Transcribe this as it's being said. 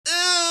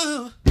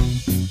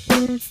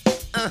Who's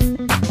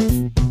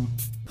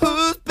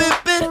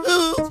pimping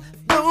who?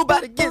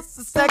 Nobody gets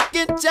a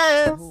second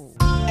chance.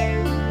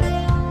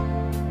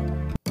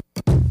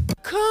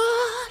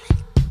 Caught.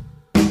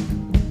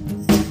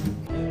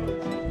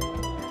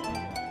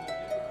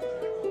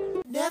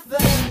 Never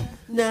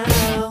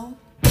know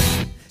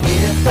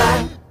if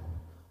I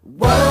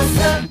was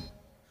a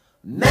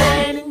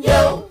man in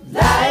your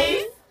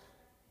life.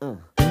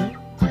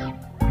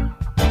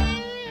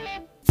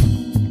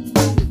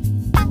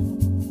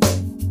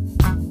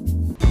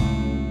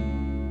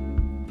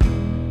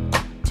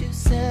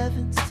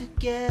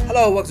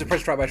 Hello, welcome to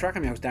Press Track by Track.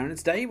 I'm your host Darren, and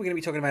today we're going to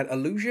be talking about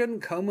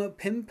Illusion, Coma,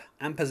 Pimp,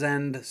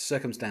 Ampersand,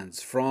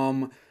 Circumstance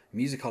from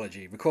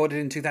Musicology. Recorded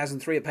in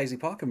 2003 at Paisley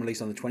Park and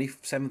released on the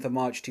 27th of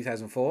March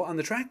 2004. On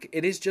the track,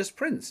 it is just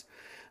Prince.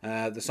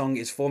 The song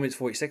is 4 minutes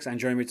 46, and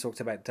joining me to talk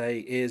about today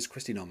is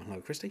Christy Norman. Hello,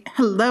 Christy.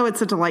 Hello,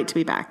 it's a delight to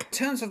be back. In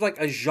terms of like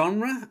a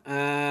genre,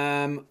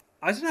 I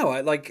don't know.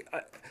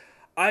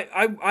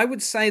 I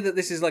would say that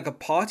this is like a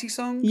party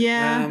song.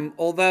 Yeah.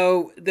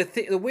 Although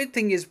the weird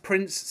thing is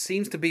Prince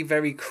seems to be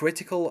very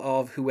critical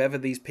of whoever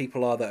these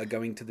people are that are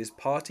going to this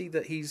party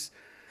that he's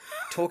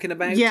talking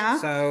about. Yeah.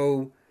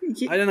 So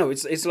I don't know.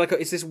 It's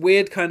this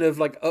weird kind of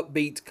like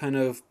upbeat kind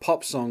of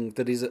pop song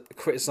that is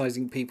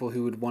criticizing people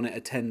who would want to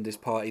attend this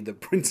party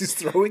that Prince is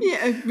throwing.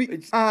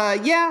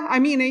 Yeah. I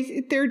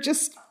mean, they're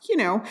just,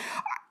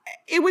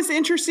 it was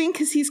interesting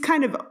because he's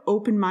kind of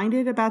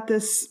open-minded about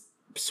this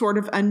sort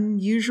of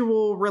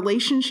unusual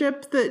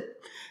relationship that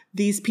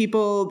these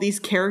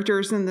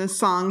characters in this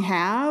song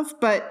have,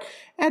 but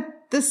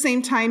at the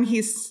same time,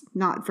 he's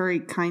not very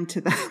kind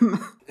to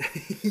them.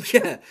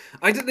 Yeah,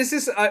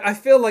 I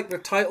feel like the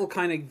title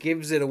kind of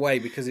gives it away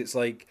because it's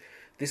like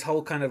this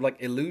whole kind of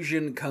like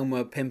illusion,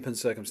 coma, pimp, and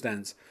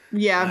circumstance.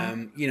 Yeah,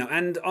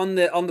 and on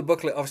the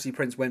booklet, obviously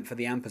Prince went for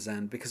the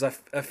ampersand because I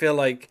feel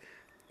like,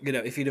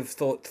 if you'd have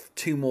thought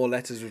 2 more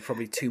letters was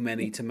probably too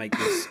many to make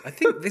this. I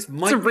think this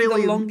might be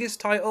the longest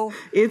title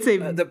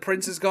that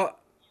Prince has got.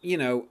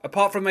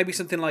 Apart from maybe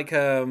something like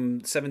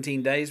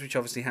 17 Days, which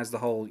obviously has the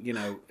whole,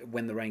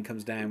 when the rain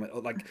comes down,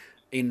 like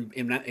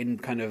in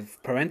kind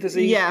of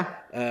parentheses. Yeah.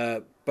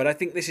 But I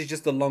think this is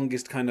just the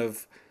longest kind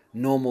of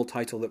normal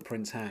title that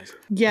Prince has.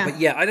 Yeah. But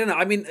yeah, I don't know.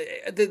 I mean,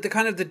 the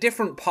kind of the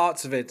different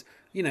parts of it.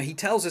 He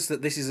tells us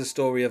that this is a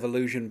story of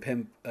illusion,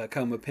 pimp,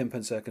 coma, pimp,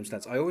 and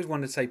circumstance. I always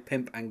wanted to say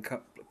pimp and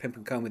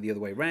coma the other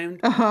way around.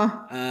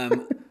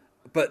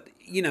 But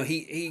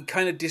he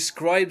kind of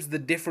describes the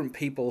different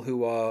people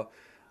who are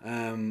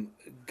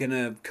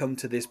gonna come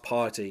to this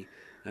party,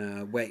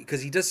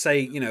 because he does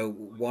say,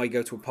 why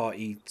go to a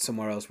party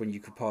somewhere else when you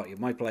could party at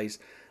my place?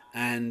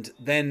 And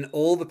then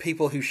all the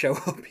people who show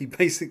up, he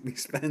basically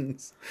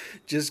spends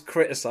just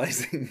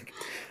criticizing.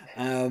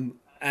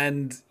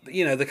 And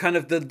the kind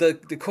of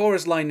the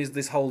chorus line is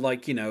this whole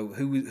like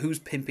who's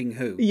pimping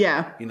who,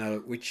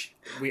 which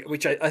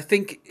I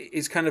think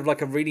is kind of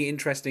like a really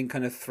interesting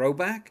kind of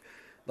throwback.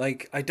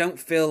 Like I don't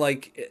feel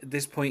like at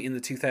this point in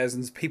the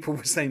 2000s people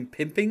were saying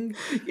pimping.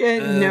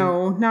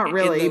 No, not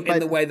really. In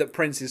the way that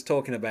Prince is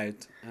talking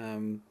about.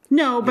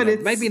 No, but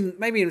it's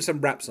maybe in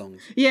some rap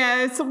songs.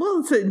 Yeah, it's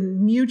a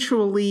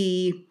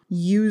mutually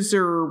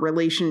user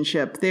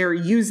relationship. They're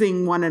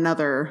using one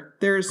another.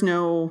 There's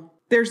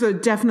a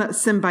definite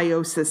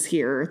symbiosis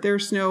here.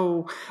 There's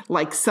no,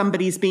 like,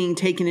 somebody's being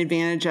taken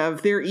advantage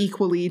of. They're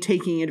equally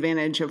taking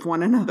advantage of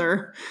one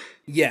another.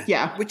 Yeah.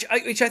 Yeah. Which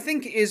I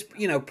think is,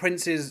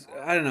 Prince's,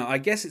 I don't know, I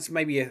guess it's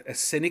maybe a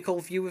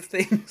cynical view of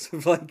things.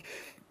 Of like,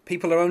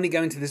 people are only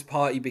going to this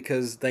party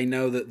because they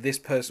know that this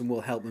person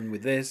will help them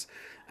with this.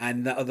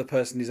 And that other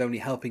person is only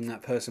helping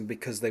that person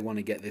because they want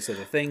to get this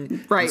other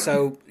thing. Right. And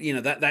so,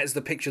 that is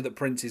the picture that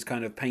Prince is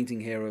kind of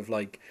painting here of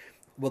like,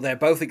 well, they're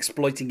both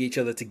exploiting each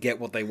other to get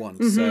what they want.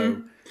 Mm-hmm.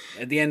 So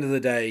at the end of the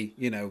day,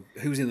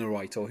 who's in the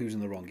right or who's in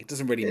the wrong? It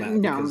doesn't really matter.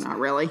 No, because, not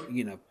really.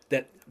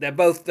 They're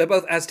both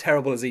as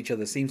terrible as each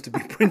other, seems to be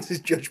Prince's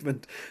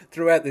judgment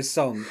throughout this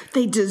song.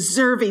 They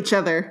deserve each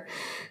other.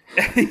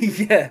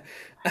 Yeah.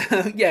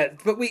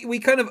 But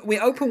we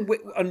open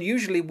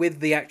unusually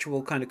with the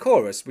actual kind of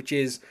chorus, which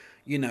is,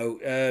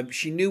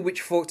 she knew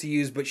which fork to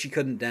use, but she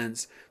couldn't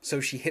dance,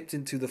 so she hipped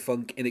into the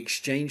funk in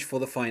exchange for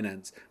the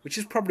finance, which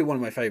is probably one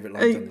of my favorite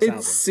lines on this album.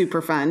 It's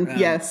super fun.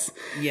 Yes.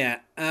 Yeah.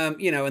 And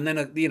then,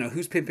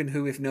 who's pimping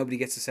who if nobody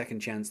gets a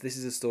second chance? This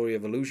is a story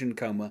of illusion,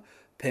 coma,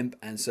 pimp,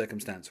 and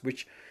circumstance,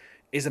 which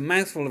is a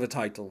mouthful of a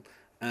title.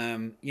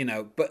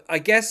 But I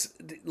guess,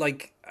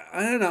 like,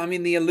 I don't know. I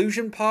mean, the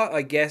illusion part,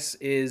 I guess,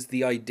 is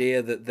the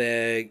idea that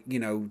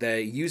they're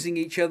using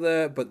each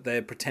other, but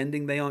they're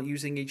pretending they aren't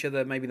using each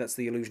other. Maybe that's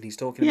the illusion he's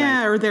talking about.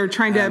 Yeah, or they're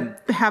trying to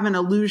have an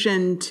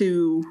illusion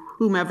to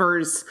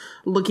whomever's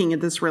looking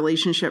at this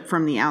relationship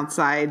from the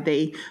outside.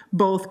 They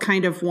both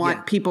kind of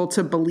want people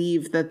to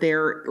believe that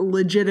they're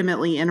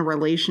legitimately in a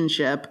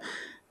relationship.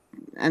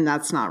 And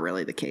that's not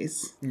really the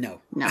case.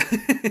 No. No.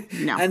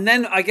 And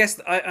then I guess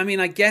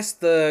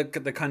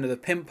the kind of the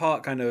pimp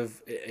part kind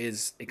of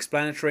is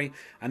explanatory,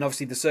 and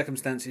obviously the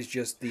circumstance is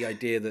just the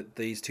idea that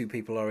these two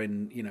people are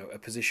in, you know, a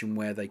position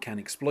where they can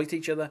exploit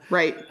each other.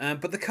 Right.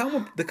 But the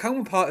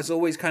coma part has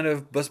always kind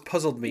of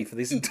puzzled me for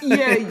these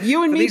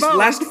you and me these both,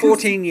 last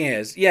 14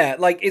 years. Yeah,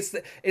 like it's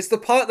the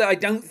part that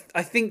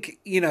I think,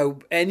 you know,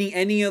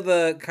 any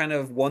other kind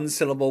of one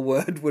syllable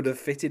word would have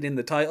fitted in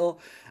the title.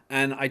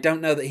 And I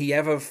don't know that he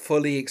ever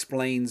fully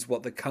explains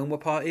what the coma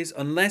part is,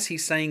 unless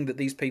he's saying that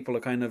these people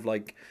are kind of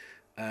like,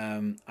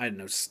 I don't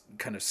know,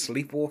 kind of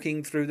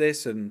sleepwalking through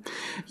this. And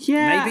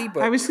maybe,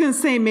 but I was going to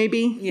say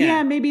maybe.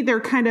 Yeah, maybe they're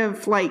kind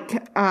of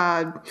like,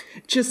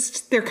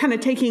 they're kind of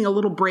taking a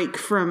little break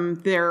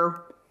from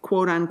their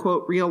quote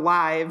unquote real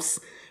lives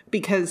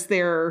because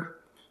they're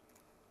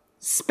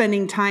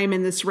spending time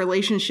in this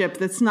relationship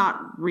that's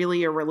not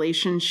really a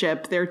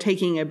relationship. They're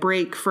taking a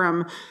break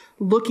from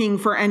looking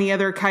for any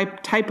other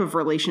type of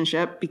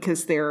relationship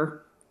because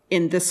they're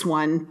in this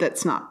one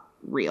that's not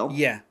real.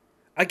 Yeah.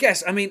 I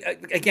guess, I mean,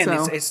 again,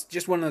 it's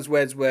just one of those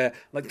words where,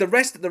 like, the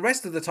rest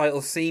of the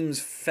title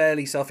seems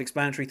fairly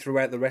self-explanatory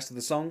throughout the rest of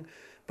the song,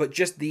 but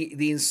just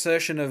the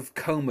insertion of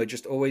coma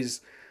just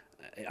always,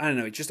 I don't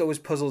know, it just always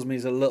puzzles me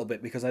a little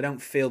bit, because I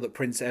don't feel that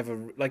Prince ever,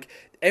 like,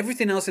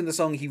 everything else in the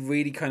song he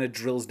really kind of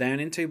drills down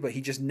into, but he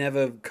just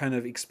never kind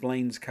of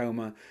explains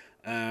coma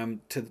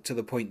to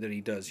the point that he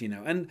does, you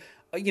know. And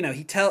you know,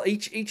 he tell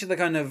each of the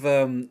kind of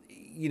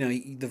you know,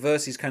 the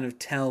verses kind of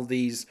tell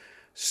these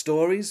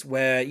stories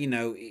where, you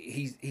know,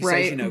 he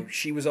says, you know,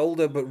 she was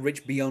older but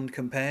rich beyond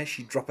compare.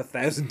 She'd drop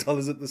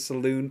 $1,000 at the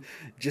saloon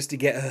just to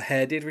get her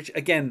hair did, which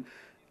again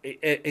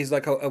is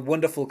like a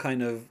wonderful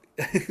kind of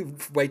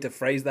way to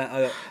phrase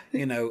that,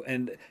 you know.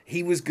 And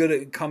he was good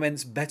at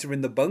comments better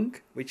in the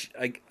bunk, which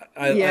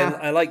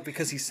I like,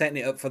 because he's setting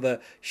it up for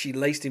the she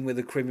laced him with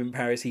a crib in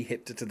Paris, he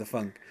hipped her to the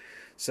funk.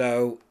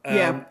 So,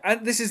 and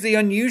this is the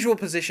unusual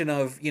position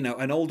of, you know,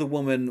 an older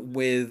woman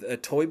with a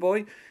toy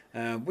boy,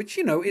 which,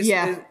 you know, is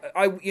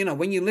you know,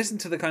 when you listen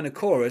to the kind of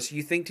chorus,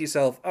 you think to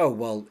yourself, oh,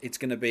 well, it's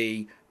going to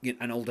be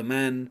an older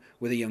man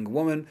with a younger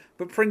woman.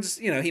 But Prince,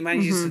 you know, he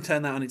manages to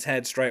turn that on its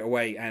head straight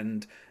away,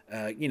 and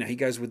you know, he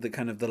goes with the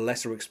kind of the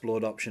lesser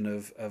explored option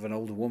of an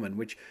older woman,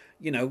 which,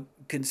 you know,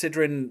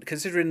 considering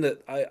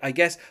that, I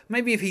guess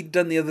maybe if he'd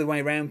done the other way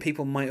around,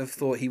 people might have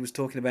thought he was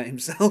talking about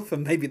himself,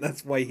 and maybe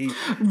that's why he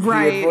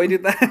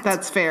avoided that.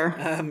 That's fair.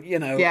 You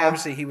know,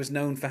 obviously he was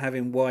known for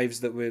having wives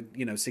that were,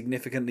 you know,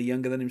 significantly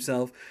younger than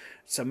himself,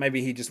 so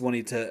maybe he just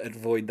wanted to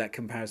avoid that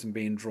comparison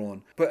being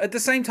drawn. But at the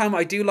same time,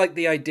 I do like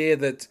the idea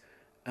that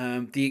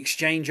the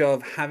exchange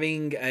of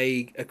having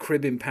a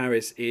crib in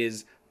Paris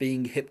is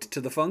being hipped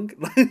to the funk.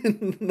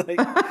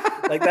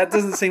 like that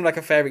doesn't seem like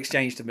a fair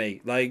exchange to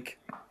me. Like,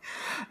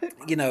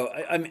 you know,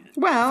 I mean,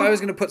 well, if I was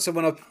going to put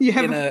someone up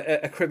in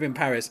a crib in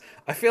Paris,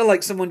 I feel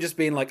like someone just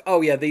being like, oh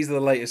yeah, these are the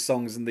latest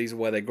songs and these are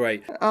why they're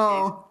great. See,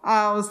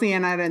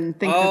 and I didn't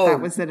think that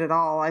was it at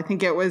all. I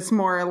think it was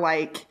more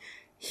like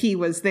he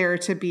was there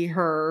to be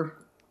her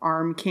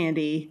arm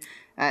candy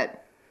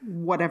at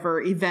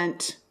whatever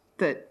event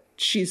that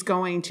she's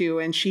going to,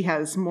 and she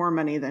has more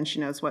money than she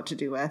knows what to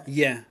do with.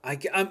 Yeah. I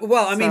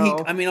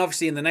mean,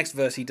 obviously in the next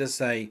verse he does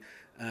say,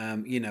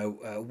 you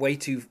know, way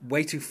too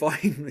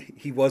fine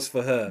he was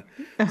for her.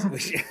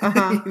 Which, you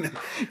know.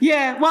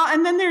 Yeah. Well,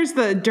 and then there's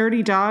the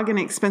dirty dog and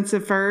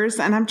expensive furs,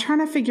 and I'm trying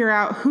to figure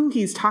out who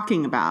he's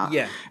talking about.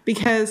 Yeah.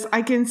 Because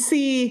I can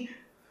see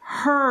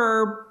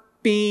her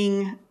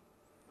being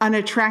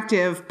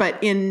unattractive but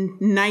in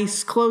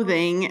nice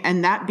clothing,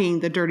 and that being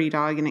the dirty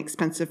dog and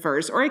expensive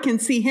furs. Or I can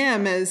see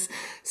him as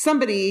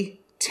somebody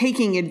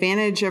taking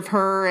advantage of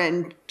her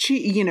and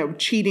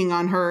cheating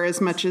on her as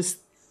much as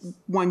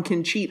one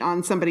can cheat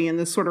on somebody in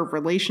this sort of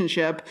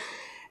relationship,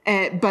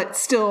 but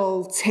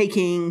still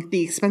taking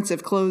the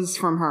expensive clothes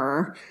from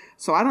her.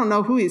 So I don't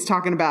know who he's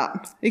talking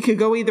about. It could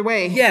go either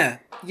way. Yeah.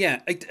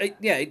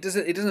 It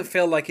doesn't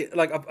feel like it.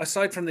 Like,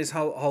 aside from this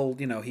whole,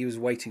 you know, he was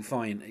way too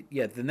fine.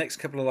 Yeah, the next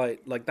couple of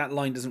like that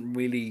line doesn't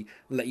really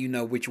let you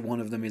know which one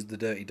of them is the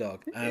dirty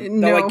dog.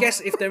 No. Though I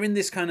guess if they're in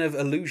this kind of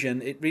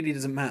illusion, it really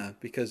doesn't matter,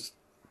 because,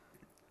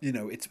 you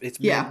know,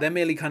 they're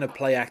merely kind of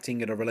play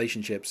acting at a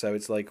relationship. So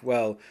it's like,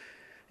 well,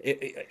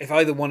 if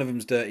either one of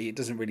them's dirty, it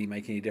doesn't really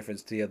make any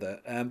difference to the other.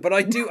 But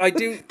I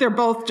do. They're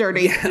both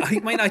dirty. Yeah, I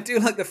mean, I do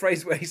like the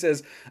phrase where he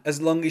says,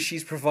 "As long as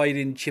she's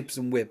providing chips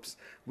and whips,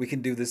 we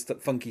can do this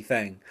funky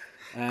thing."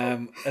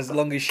 As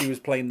long as she was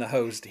playing the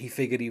host, he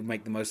figured he'd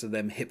make the most of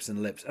them hips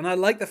and lips. And I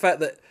like the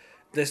fact that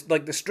this,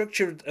 like, the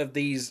structure of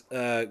these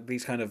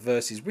kind of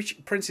verses,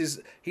 which Prince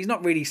he's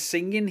not really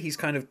singing, he's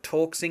kind of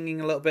talk singing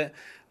a little bit.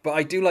 But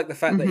I do like the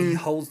fact that he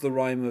holds the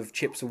rhyme of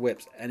chips and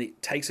whips, and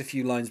it takes a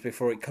few lines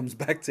before it comes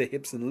back to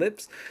hips and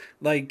lips.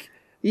 Like,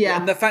 yeah.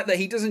 And the fact that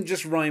he doesn't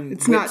just rhyme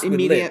whips with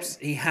lips,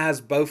 he has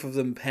both of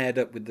them paired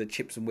up with the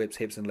chips and whips,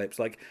 hips and lips.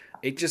 Like,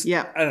 it just,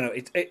 I don't know,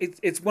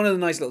 it's one of the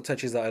nice little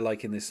touches that I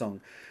like in this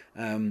song.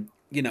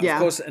 Of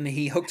course, and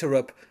he hooked her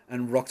up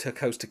and rocked her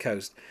coast to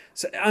coast.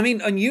 So, I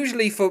mean,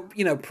 unusually for,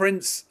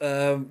 Prince,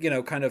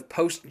 kind of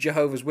post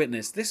Jehovah's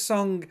Witness, this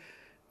song,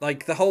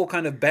 like the whole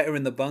kind of Better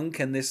in the Bunk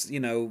and this,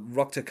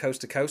 rocked her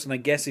coast to coast. And I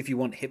guess if you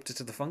want Hipster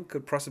to the Funk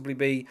could possibly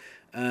be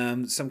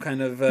some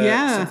kind of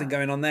something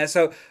going on there.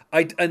 So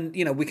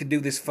we could do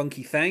this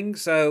funky thing.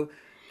 So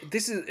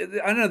this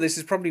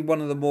is probably one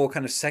of the more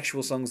kind of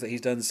sexual songs that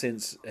he's done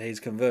since his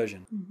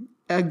conversion.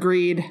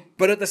 Agreed.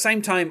 But at the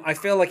same time, I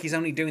feel like he's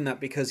only doing that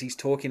because he's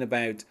talking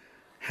about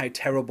how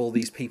terrible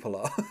these people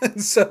are.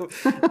 so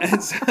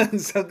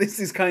this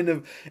is kind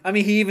of, I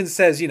mean, he even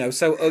says,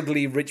 so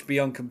ugly, rich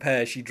beyond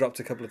compare, she dropped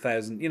a couple of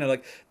thousand,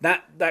 like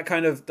that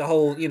kind of the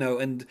whole,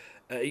 and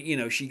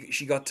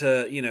she got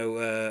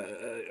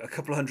a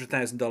couple of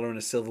 $100,000 and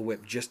a silver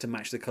whip just to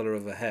match the color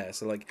of her hair.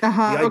 So like,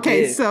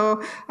 okay,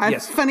 so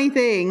funny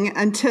thing,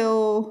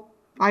 until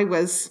I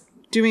was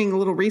doing a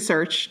little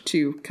research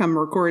to come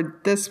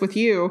record this with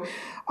you,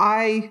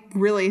 I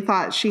really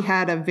thought she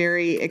had a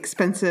very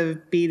expensive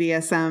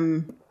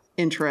BDSM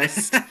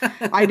interest.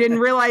 I didn't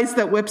realize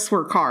that whips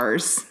were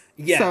cars.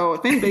 Yeah. So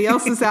if anybody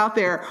else is out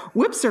there,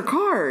 whips are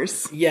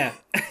cars. Yeah.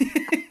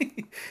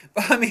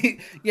 I mean,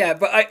 yeah,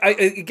 but I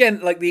again,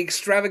 like the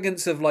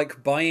extravagance of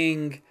like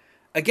buying,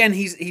 again,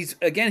 he's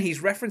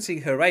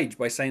referencing her age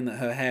by saying that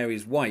her hair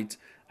is white,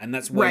 and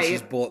that's why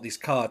she's bought this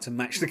car to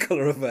match the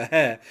color of her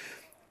hair.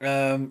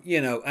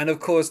 And of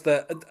course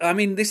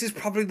this is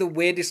probably the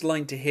weirdest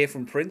line to hear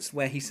from Prince,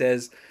 where he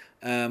says,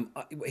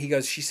 he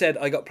goes, she said,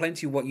 I got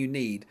plenty of what you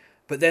need.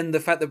 But then the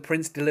fact that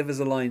Prince delivers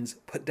the lines,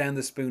 put down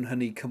the spoon,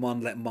 honey, come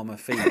on, let mama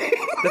feed.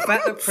 The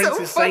fact that Prince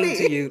is saying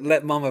to you,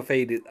 let mama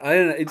feed it. I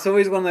don't know. It's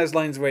always one of those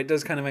lines where it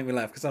does kind of make me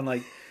laugh, because I'm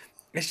like,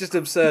 it's just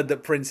absurd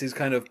that Prince is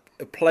kind of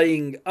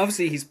playing,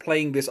 obviously he's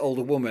playing this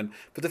older woman,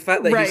 but the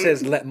fact that he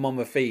says, let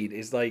mama feed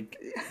is like,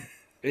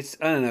 it's,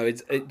 I don't know,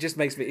 it just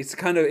makes me, it's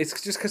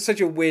just such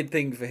a weird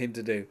thing for him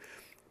to do.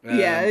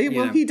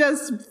 He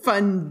does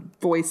fun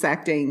voice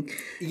acting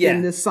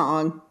in this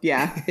song.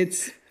 Yeah,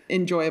 it's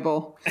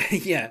enjoyable.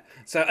 Yeah.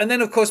 So, and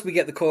then of course we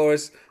get the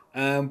chorus.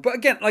 But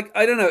again, like,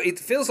 I don't know, it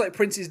feels like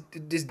Prince is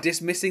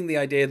dismissing the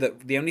idea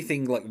that the only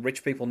thing like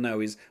rich people know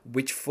is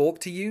which fork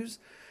to use.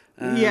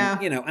 And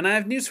I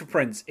have news for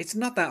Prince. It's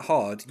not that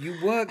hard. You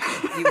work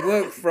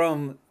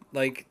from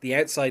like the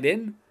outside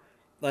in.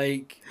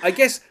 Like, I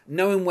guess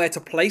knowing where to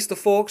place the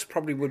forks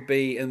probably would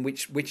be, and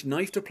which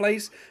knife to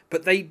place,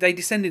 but they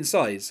descend in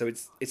size, so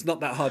it's not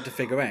that hard to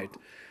figure out.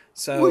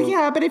 So, well,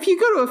 yeah, but if you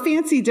go to a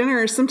fancy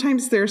dinner,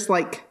 sometimes there's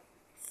like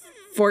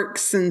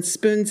forks and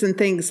spoons and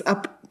things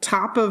up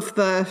top of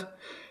the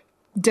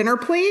dinner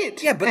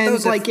plate. Yeah, but and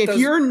those like are, if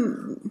you're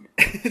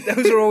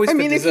those are always. I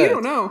mean, dessert. If you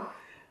don't know.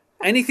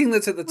 Anything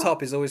that's at the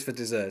top is always for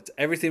dessert.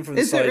 Everything from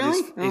the side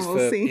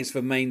is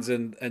for mains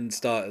and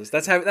starters.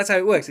 That's how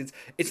it works.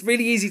 It's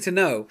really easy to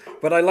know,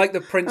 but I like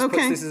that Prince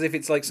puts this as if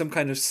it's like some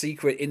kind of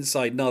secret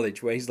inside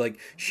knowledge, where he's like,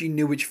 she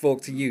knew which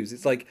fork to use.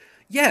 It's like,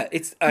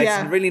 it's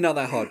really not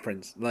that hard,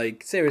 Prince.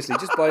 Like, seriously,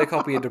 just buy a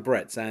copy of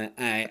Debrett's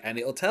and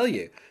it'll tell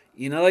you.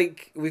 You know,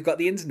 like, we've got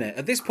the internet.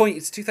 At this point,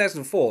 it's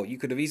 2004. You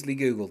could have easily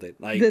Googled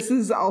it. Like, this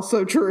is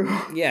also true.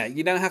 Yeah,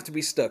 you don't have to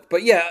be stuck.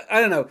 But yeah,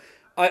 I don't know.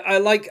 I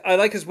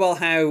like as well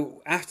how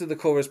after the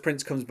chorus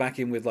Prince comes back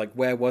in with like,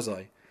 where was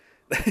I?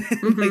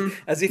 Like,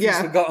 as if he's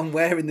forgotten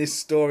where in this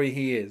story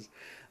he is.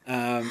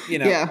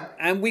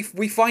 And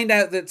we find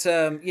out that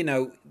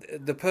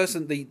the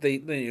person,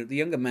 the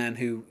younger man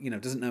who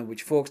doesn't know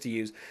which forks to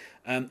use,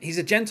 he's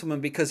a gentleman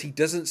because he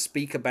doesn't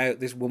speak about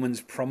this woman's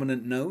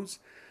prominent nose.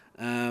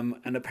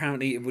 And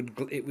apparently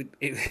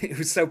it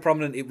was so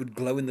prominent it would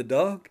glow in the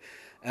dark.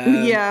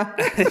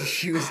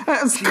 She was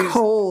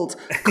cold,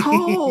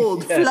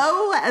 fluorescent.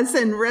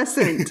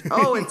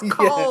 Oh, it's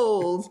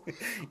cold.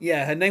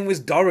 Yeah, her name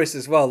was Doris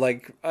as well.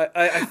 Like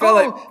I felt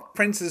like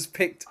Prince has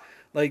picked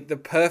like the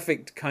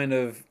perfect kind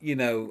of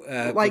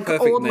like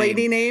old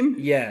lady name.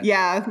 Yeah.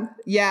 I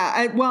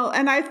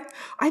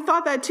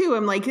thought that too.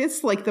 I'm like,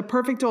 it's like the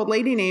perfect old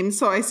lady name.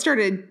 So I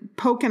started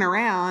poking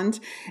around,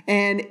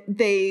 and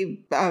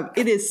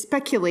it is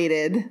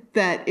speculated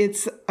that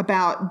it's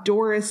about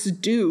Doris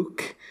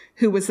Duke,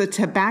 who was a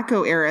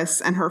tobacco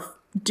heiress, and her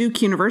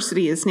Duke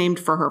University is named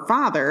for her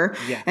father.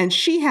 Yeah. And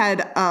she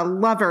had a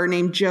lover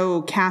named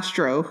Joe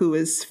Castro, who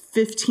is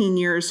 15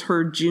 years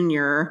her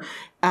junior,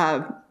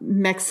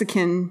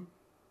 Mexican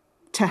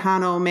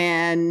Tejano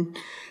man.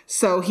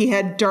 So he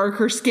had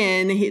darker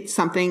skin.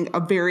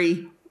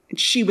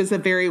 She was a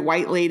very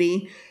white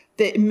lady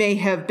that may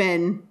have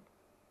been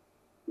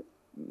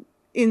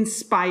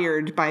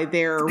inspired by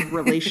their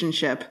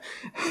relationship.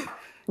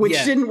 Which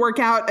didn't work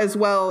out as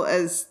well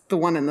as the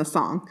one in the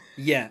song.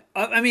 Yeah.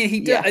 I mean, he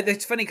did. Yeah.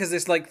 It's funny because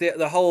it's like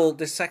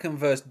the second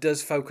verse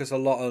does focus a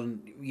lot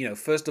on,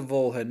 first of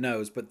all, her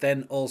nose, but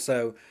then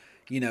also,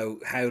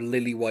 how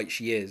lily white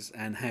she is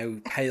and how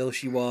pale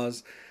she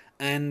was.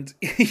 And,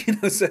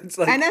 so it's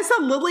like. And as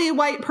a lily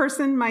white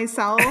person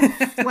myself,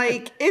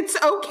 like, it's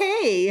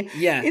okay.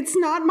 Yeah. It's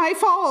not my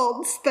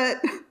fault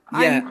that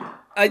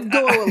I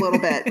glow a little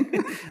bit.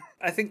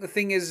 I think the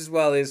thing is as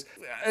well is,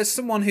 as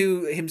someone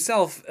who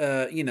himself,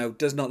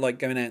 does not like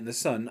going out in the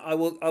sun, I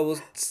will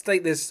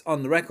state this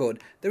on the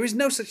record. There is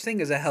no such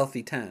thing as a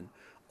healthy tan.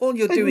 All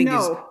you're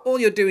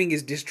doing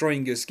is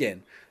destroying your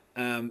skin.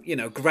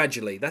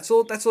 Gradually. That's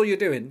all you're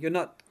doing. You're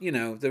not,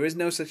 there is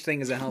no such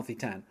thing as a healthy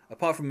tan,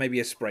 apart from maybe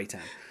a spray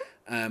tan.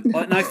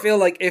 And I feel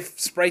like if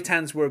spray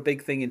tans were a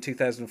big thing in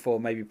 2004,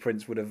 maybe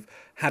Prince would have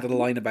had a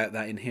line about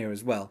that in here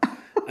as well.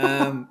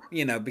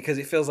 Because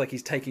it feels like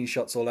he's taking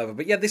shots all over.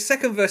 But yeah, this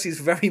second verse is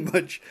very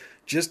much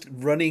just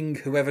running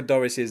whoever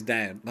Doris is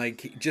down.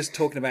 Like, just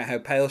talking about how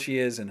pale she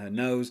is and her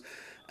nose.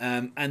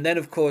 And then,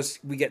 of course,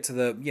 we get to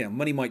the,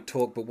 money might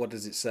talk, but what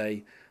does it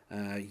say?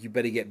 You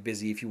better get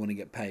busy if you want to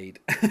get paid.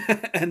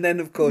 And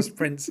then, of course,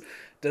 Prince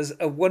does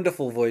a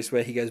wonderful voice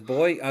where he goes,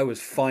 boy, I was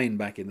fine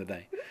back in the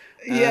day.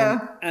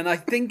 And I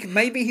think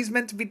maybe he's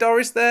meant to be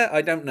Doris there.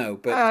 I don't know.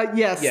 But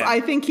yes, yeah. I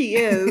think he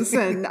is.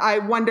 And I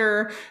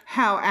wonder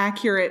how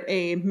accurate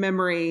a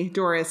memory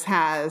Doris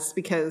has,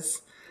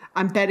 because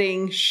I'm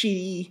betting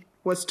she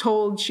was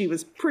told she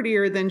was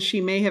prettier than she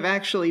may have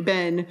actually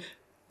been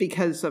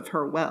because of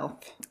her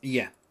wealth.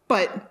 Yeah.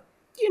 But,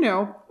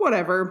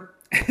 whatever.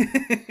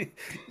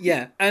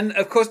 Yeah. And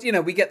of course,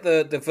 we get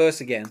the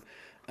verse again.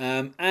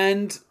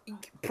 And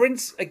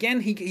Prince,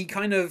 again, he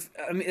kind of,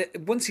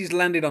 once he's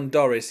landed on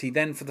Doris, he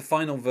then, for the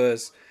final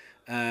verse,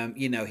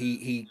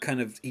 he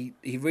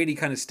really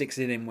kind of sticks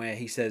it in where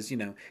he says,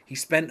 he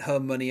spent her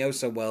money oh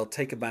so well,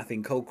 take a bath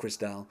in cold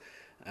crystal.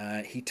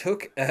 He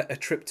took a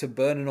trip to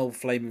burn an old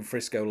flame in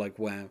Frisco, like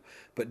wow.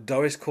 But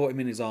Doris caught him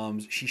in his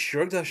arms. She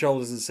shrugged her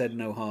shoulders and said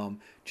no harm.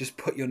 Just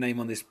put your name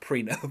on this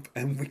prenup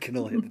and we can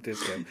all hit the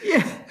disco.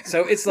 Yeah.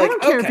 So it's like, I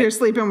don't care if you're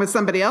sleeping with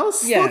somebody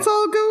else. Yeah. Let's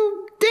all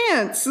go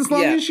dance as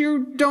long as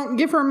you don't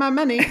give her my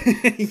money.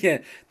 Yeah.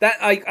 That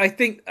I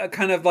think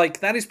kind of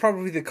like that is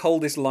probably the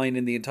coldest line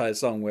in the entire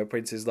song, where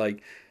Prince is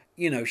like,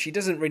 she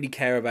doesn't really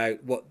care about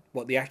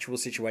what the actual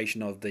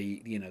situation of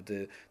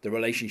the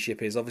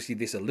relationship is. Obviously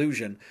this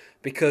illusion,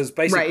 because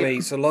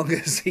basically so long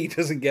as he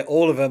doesn't get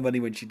all of her money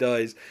when she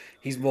dies,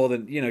 he's more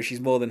than,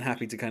 she's more than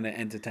happy to kind of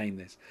entertain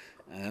this.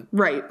 And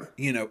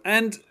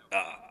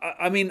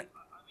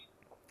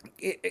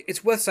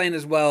it's worth saying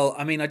as well.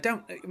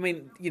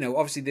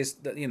 Obviously this,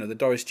 the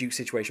Doris Duke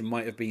situation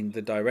might have been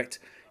the direct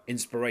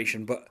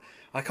inspiration, but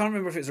I can't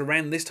remember if it was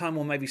around this time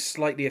or maybe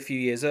slightly a few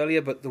years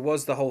earlier, but there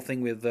was the whole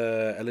thing with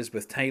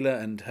Elizabeth Taylor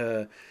and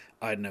her,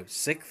 I don't know,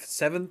 6th,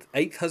 7th,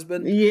 8th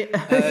husband,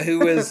 who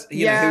was,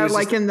 who was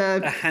like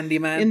a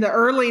handyman in the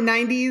early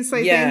 90s,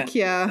 I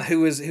think,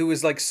 who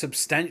was like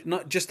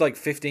not just like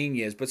 15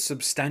 years, but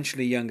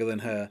substantially younger than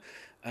her.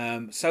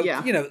 And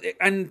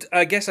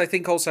I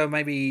think also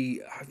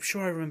maybe, I'm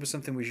sure I remember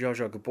something with Zsa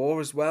Zsa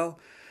Gabor as well.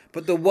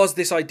 But there was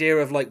this idea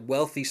of like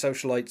wealthy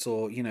socialites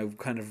or,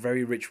 kind of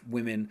very rich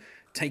women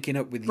taking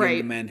up with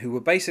younger men who were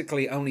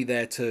basically only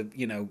there to,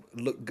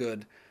 look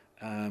good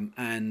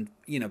and,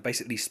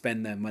 basically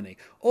spend their money.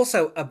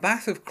 Also, a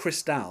bath of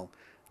crystal,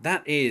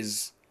 that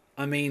is,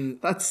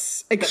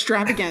 that's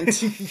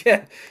extravagant.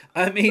 Yeah.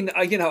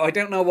 I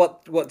don't know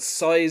what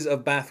size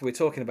of bath we're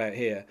talking about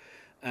here.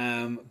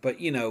 But,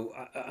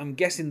 I'm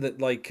guessing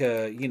that like,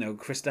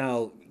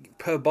 crystal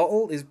per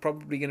bottle is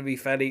probably going to be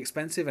fairly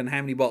expensive, and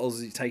how many bottles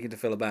is it taking to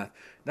fill a bath?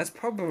 That's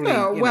probably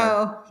a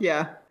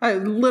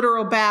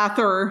literal bath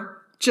or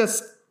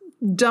just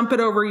dump it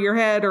over your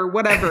head or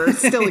whatever.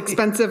 Still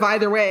expensive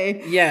either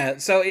way. Yeah,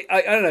 so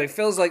I don't know. It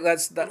feels like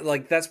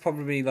that's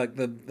probably like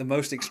the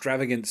most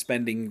extravagant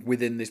spending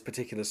within this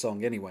particular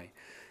song, anyway.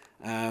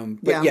 I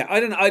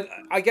don't know.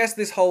 I guess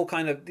this whole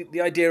kind of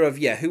the idea of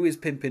who is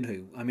pimping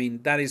who?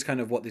 That is kind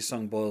of what this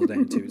song boils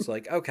down to. It's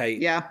like,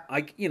 okay,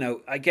 I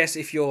guess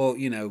if you're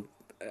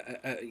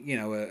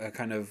a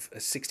kind of a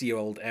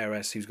 60-year-old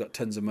heiress who's got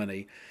tons of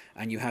money,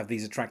 and you have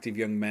these attractive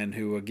young men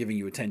who are giving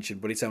you attention,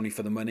 but it's only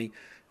for the money.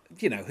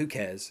 Who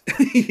cares?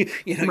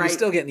 You're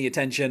still getting the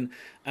attention.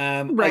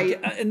 And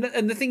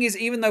the thing is,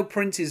 even though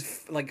Prince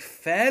is like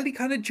fairly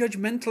kind of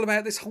judgmental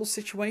about this whole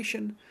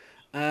situation.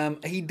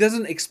 He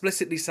doesn't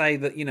explicitly say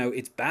that,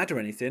 it's bad or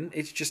anything.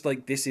 It's just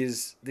like, this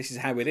is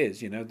how it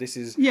is, this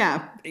is,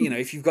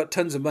 if you've got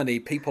tons of money,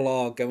 people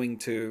are going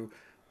to,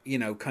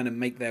 kind of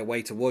make their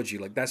way towards you.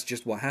 Like, that's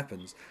just what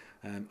happens.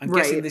 I'm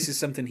guessing this is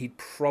something he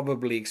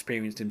probably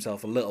experienced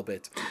himself a little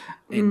bit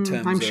in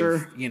terms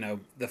of,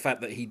 the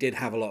fact that he did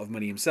have a lot of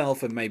money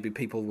himself, and maybe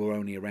people were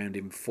only around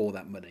him for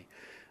that money.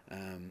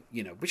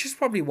 Which is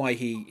probably why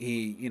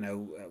he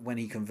when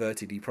he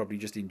converted, he probably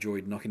just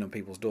enjoyed knocking on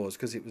people's doors,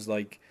 because it was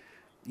like,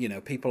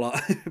 people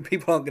aren't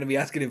going to be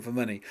asking him for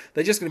money.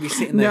 They're just going to be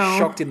sitting there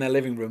shocked in their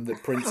living room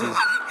that Prince is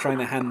trying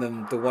to hand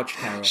them the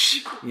watchtower.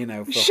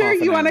 For sure,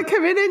 you want to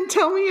come in and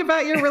tell me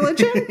about your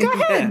religion? Go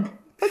ahead.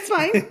 That's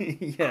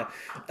fine.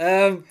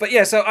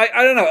 So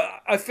I don't know.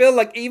 I feel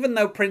like even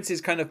though Prince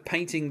is kind of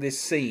painting this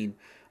scene,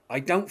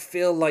 I don't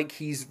feel like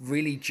he's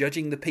really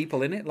judging the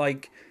people in it.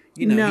 Like,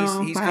 he's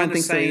kind of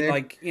saying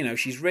like,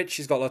 she's rich,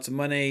 she's got lots of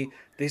money.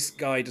 This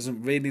guy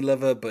doesn't really love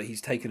her, but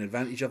he's taken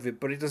advantage of it.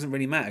 But it doesn't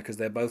really matter because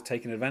they're both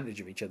taking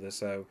advantage of each other.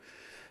 So,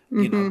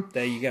 You know,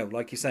 there you go.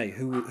 Like you say,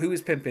 who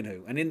is pimping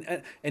who? And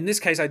in this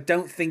case, I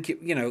don't think it.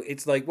 You know,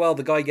 it's like, well,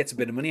 the guy gets a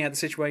bit of money out of the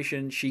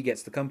situation, she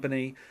gets the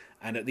company,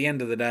 and at the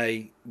end of the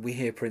day, we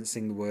hear Prince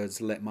sing the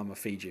words "Let Mama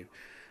feed you,"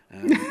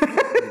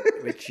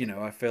 which, you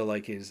know, I feel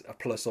like is a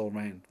plus all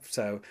round.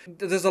 So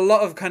there's a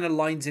lot of kind of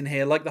lines in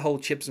here, like the whole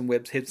chips and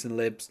whips, hips and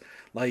lips,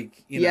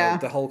 like, you know,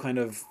 the whole kind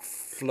of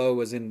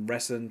flow as in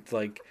recent,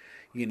 like.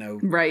 You know,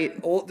 right.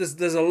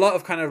 There's a lot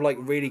of kind of like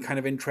really kind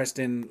of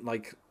interesting,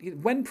 like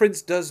when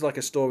Prince does like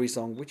a story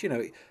song, which, you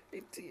know,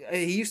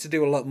 he used to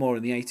do a lot more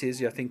in the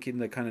 80s. I think in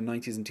the kind of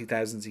 90s and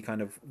 2000s he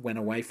kind of went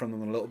away from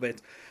them a little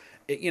bit.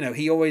 You know,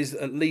 he always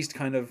at least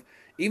kind of,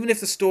 even if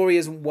the story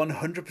isn't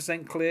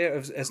 100%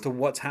 clear as to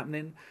what's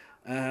happening,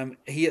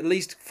 he at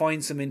least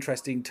finds some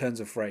interesting turns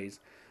of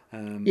phrase.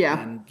 And,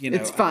 you know,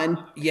 it's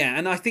fun. Yeah,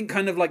 and I think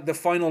kind of like the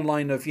final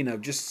line of, you know,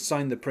 just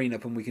sign the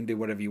prenup and we can do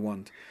whatever you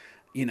want.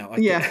 You know, I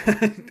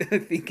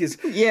think is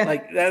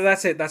like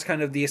that's it. That's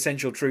kind of the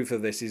essential truth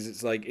of this. Is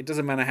it's like it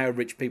doesn't matter how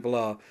rich people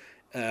are,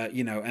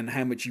 you know, and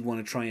how much you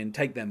want to try and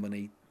take their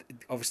money.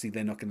 Obviously,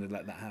 they're not going to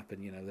let that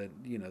happen. You know, that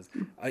you know.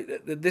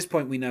 At this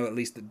point, we know at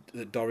least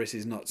that Doris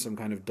is not some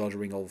kind of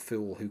doddering old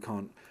fool who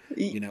can't,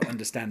 you know,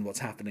 understand what's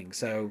happening.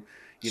 So,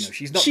 you know,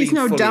 she's being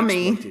no fully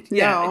dummy. Exploited.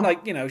 Yeah, No.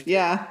 like, you know,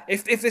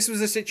 if this was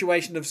a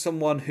situation of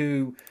someone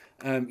who,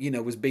 you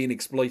know, was being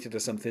exploited or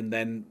something,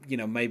 then, you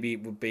know, maybe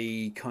it would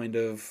be kind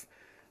of.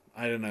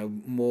 I don't know,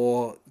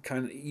 more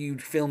kind of,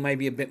 you'd feel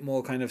maybe a bit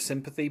more kind of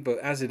sympathy, but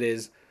as it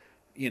is,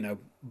 you know,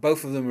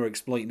 both of them are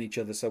exploiting each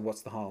other, so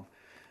what's the harm?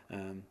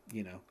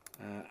 You know,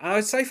 I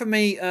would say for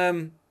me,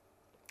 the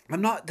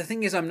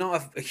thing is, I'm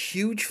not a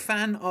huge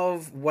fan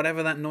of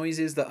whatever that noise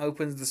is that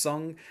opens the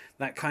song.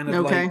 That kind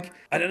of like,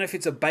 I don't know if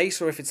it's a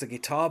bass or if it's a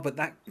guitar, but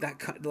that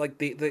like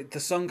the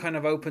song kind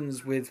of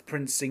opens with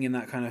Prince singing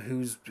that kind of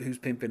who's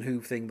pimping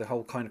who thing, the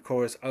whole kind of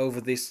chorus over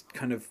this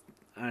kind of,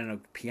 I don't know,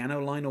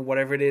 piano line or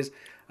whatever it is.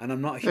 And I'm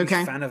not a huge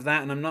fan of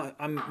that. And I'm not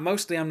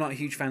a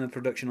huge fan of the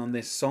production on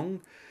this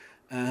song.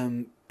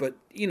 But,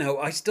 you know,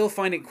 I still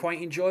find it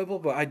quite enjoyable,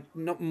 but I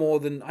don't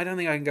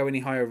think I can go any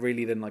higher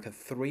really than like a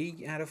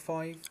 3 out of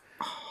 5.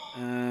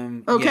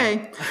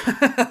 Okay.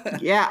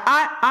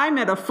 I'm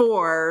at a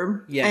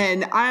 4. Yeah.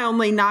 And I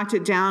only knocked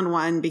it down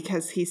 1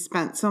 because he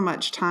spent so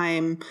much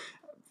time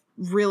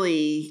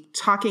really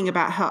talking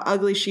about how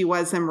ugly she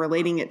was and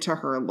relating it to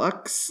her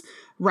looks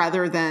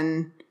rather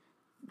than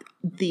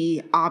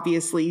the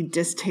obviously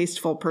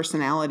distasteful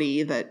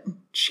personality that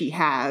she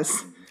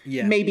has.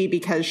 Yeah. Maybe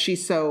because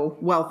she's so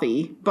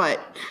wealthy,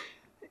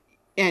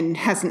 and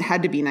hasn't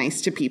had to be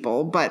nice to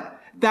people. But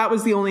that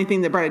was the only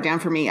thing that brought it down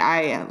for me.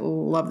 I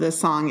love this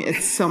song.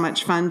 It's so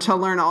much fun to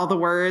learn all the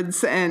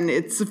words, and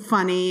it's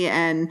funny.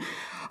 And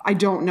I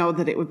don't know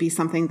that it would be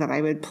something that I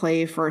would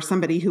play for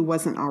somebody who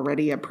wasn't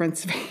already a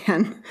Prince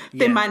fan.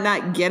 They might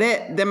not get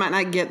it. They might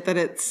not get that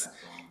it's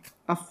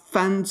a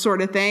fun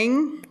sort of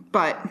thing,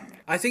 but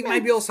I think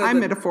maybe also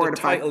the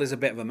title 5. is a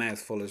bit of a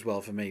mouthful as well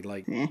for me.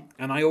 Like,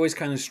 and I always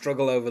kind of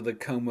struggle over the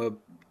Coma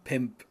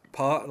Pimp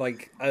part.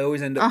 Like, I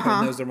always end up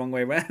putting those the wrong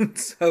way around.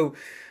 So,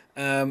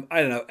 I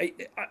don't know.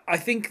 I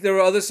think there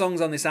are other songs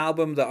on this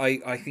album that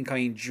I think I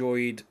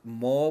enjoyed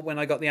more when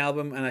I got the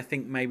album, and I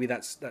think maybe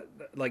that's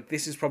like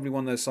this is probably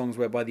one of those songs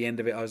where by the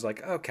end of it I was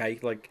like, okay,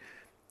 like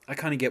I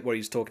kind of get what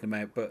he's talking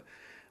about, but.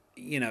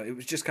 You know, it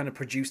was just kind of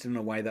produced in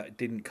a way that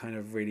didn't kind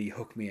of really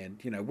hook me in,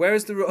 you know,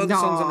 whereas there are other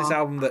songs on this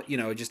album that, you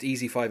know, are just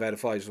easy 5 out of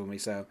 5s for me.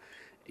 So,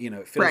 you know,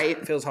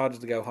 it feels harder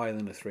to go higher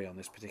than a 3 on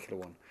this particular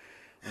one.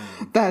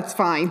 That's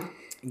fine.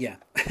 Yeah.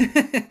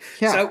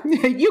 So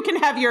you can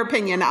have your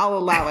opinion. I'll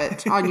allow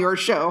it on your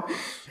show.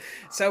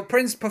 So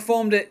Prince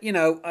performed it, you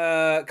know,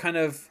 kind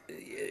of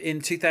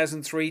in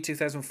 2003,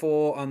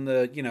 2004 on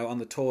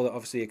the tour that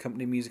obviously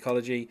accompanied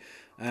Musicology.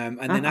 And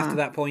then after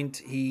that point,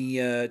 he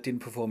didn't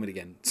perform it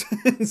again.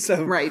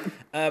 So, right.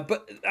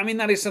 But I mean,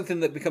 that is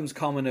something that becomes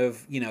common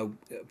of, you know,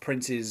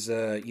 Prince's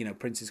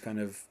kind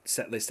of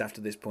set list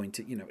after this point.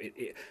 You know,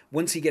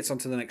 once he gets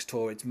onto the next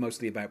tour, it's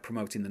mostly about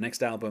promoting the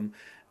next album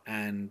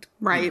and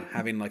you know,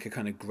 having like a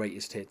kind of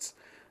greatest hits.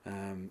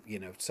 You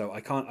know, so I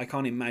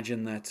can't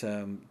imagine that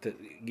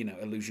you know,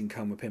 Illusion,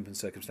 Coma, Pimp and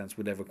Circumstance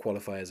would ever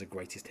qualify as a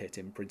greatest hit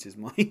in Prince's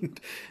mind.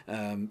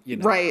 You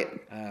know, right.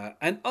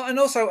 And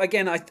also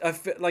again, I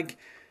feel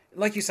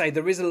like you say,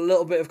 there is a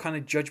little bit of kind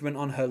of judgment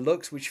on her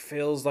looks, which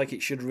feels like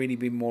it should really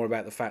be more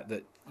about the fact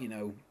that, you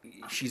know,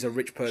 she's a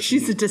rich person.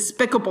 She's a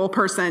despicable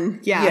person.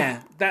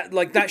 Yeah. Yeah.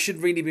 That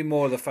should really be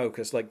more of the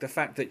focus. Like the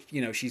fact that,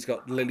 you know, she's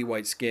got lily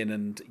white skin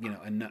and, you know,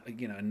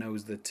 a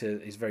nose that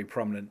is very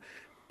prominent.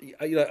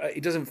 You know,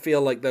 it doesn't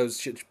feel like those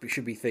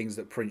should be things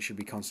that Prince should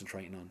be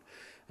concentrating on.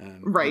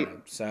 Right.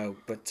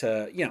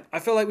 I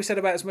feel like we said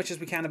about as much as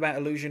we can about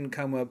Illusion,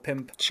 Coma,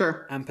 Pimp,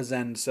 Sure.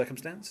 Ampersand,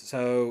 Circumstance.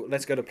 So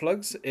let's go to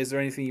plugs. Is there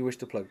anything you wish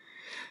to plug?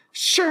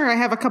 Sure, I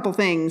have a couple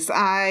things.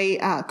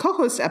 I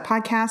co-host a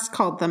podcast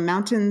called The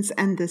Mountains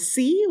and the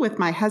Sea with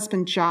my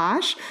husband,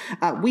 Josh.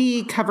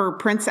 We cover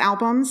Prince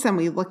albums, and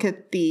we look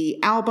at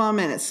the album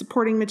and its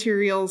supporting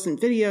materials and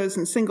videos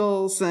and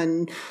singles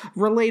and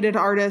related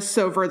artists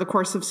over the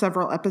course of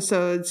several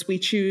episodes. We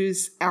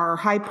choose our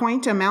high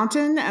point, a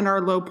mountain, and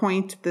our low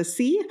point, the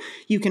sea.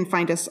 You can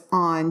find us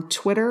on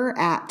Twitter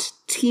at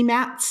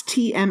TMATS,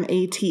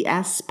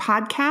 TMATS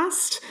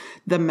podcast,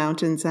 The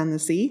Mountains and the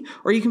Sea,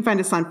 or you can find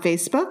us on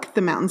Facebook,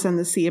 The Mountains and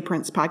the Sea, a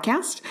Prince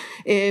podcast.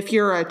 If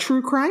you're a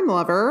true crime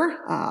lover,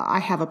 I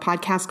have a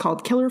podcast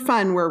called Killer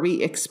Fun, where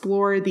we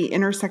explore the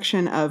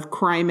intersection of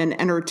crime and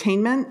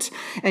entertainment,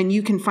 and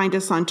you can find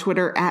us on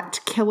Twitter at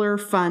Killer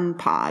Fun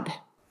Pod.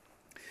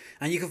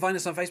 And you can find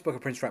us on Facebook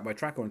at Prince Track by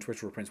Track, or on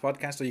Twitter at Prince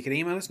Podcast, or you can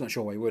email us, not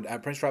sure why you would,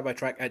 at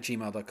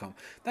princetrackbytrack@gmail.com.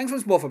 Thanks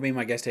once more for being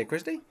my guest here,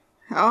 Christy.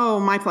 Oh,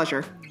 my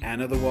pleasure.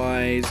 And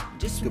otherwise,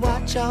 Just goodbye.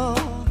 watch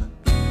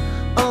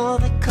all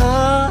the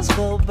cars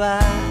go by.